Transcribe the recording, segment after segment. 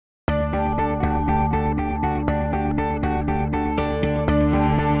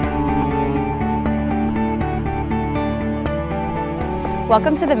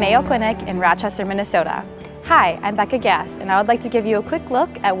Welcome to the Mayo Clinic in Rochester, Minnesota. Hi, I'm Becca Gass, and I would like to give you a quick look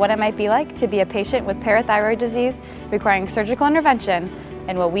at what it might be like to be a patient with parathyroid disease requiring surgical intervention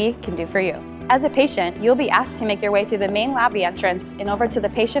and what we can do for you. As a patient, you'll be asked to make your way through the main lobby entrance and over to the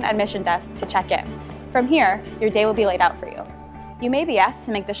patient admission desk to check in. From here, your day will be laid out for you. You may be asked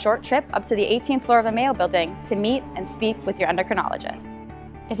to make the short trip up to the 18th floor of the Mayo building to meet and speak with your endocrinologist.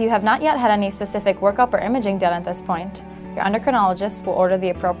 If you have not yet had any specific workup or imaging done at this point, your endocrinologist will order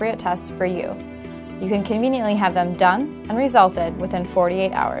the appropriate tests for you. You can conveniently have them done and resulted within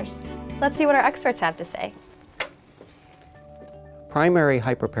 48 hours. Let's see what our experts have to say. Primary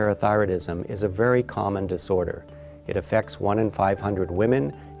hyperparathyroidism is a very common disorder. It affects 1 in 500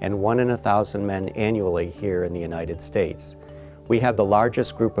 women and 1 in 1,000 men annually here in the United States. We have the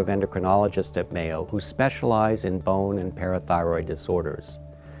largest group of endocrinologists at Mayo who specialize in bone and parathyroid disorders.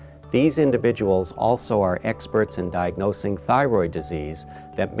 These individuals also are experts in diagnosing thyroid disease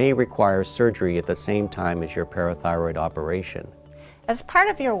that may require surgery at the same time as your parathyroid operation. As part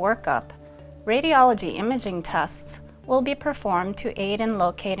of your workup, radiology imaging tests will be performed to aid in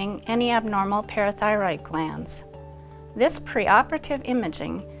locating any abnormal parathyroid glands. This preoperative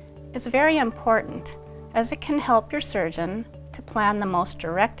imaging is very important as it can help your surgeon to plan the most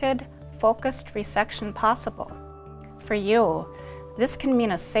directed, focused resection possible. For you, this can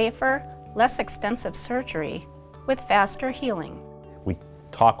mean a safer, less extensive surgery with faster healing. We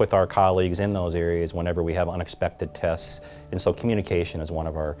talk with our colleagues in those areas whenever we have unexpected tests, and so communication is one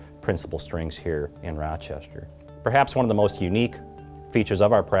of our principal strengths here in Rochester. Perhaps one of the most unique features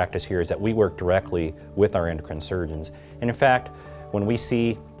of our practice here is that we work directly with our endocrine surgeons. And in fact, when we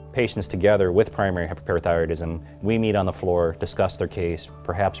see patients together with primary hyperparathyroidism, we meet on the floor, discuss their case,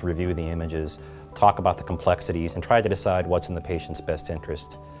 perhaps review the images, talk about the complexities, and try to decide what's in the patient's best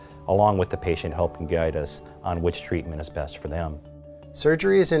interest, along with the patient helping guide us on which treatment is best for them.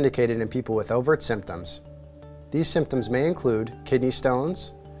 Surgery is indicated in people with overt symptoms. These symptoms may include kidney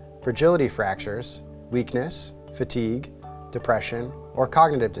stones, fragility fractures, weakness, fatigue, depression, or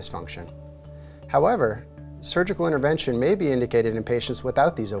cognitive dysfunction. However, surgical intervention may be indicated in patients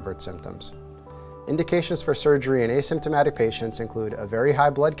without these overt symptoms. Indications for surgery in asymptomatic patients include a very high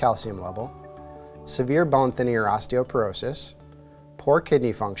blood calcium level, severe bone thinning or osteoporosis, poor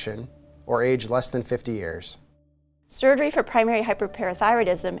kidney function, or age less than 50 years. Surgery for primary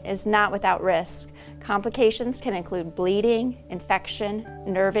hyperparathyroidism is not without risk. Complications can include bleeding, infection,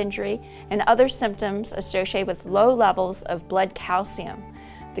 nerve injury, and other symptoms associated with low levels of blood calcium.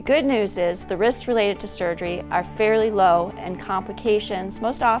 The good news is the risks related to surgery are fairly low and complications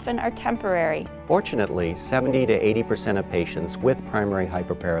most often are temporary. Fortunately, 70 to 80% of patients with primary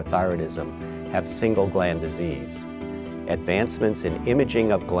hyperparathyroidism have single gland disease. Advancements in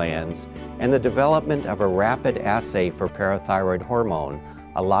imaging of glands and the development of a rapid assay for parathyroid hormone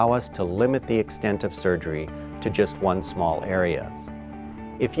allow us to limit the extent of surgery to just one small area.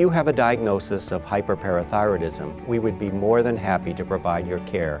 If you have a diagnosis of hyperparathyroidism, we would be more than happy to provide your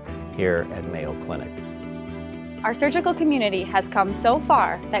care here at Mayo Clinic. Our surgical community has come so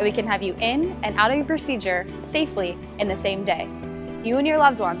far that we can have you in and out of your procedure safely in the same day. You and your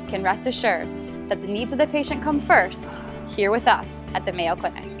loved ones can rest assured that the needs of the patient come first here with us at the Mayo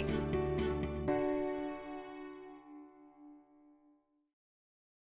Clinic.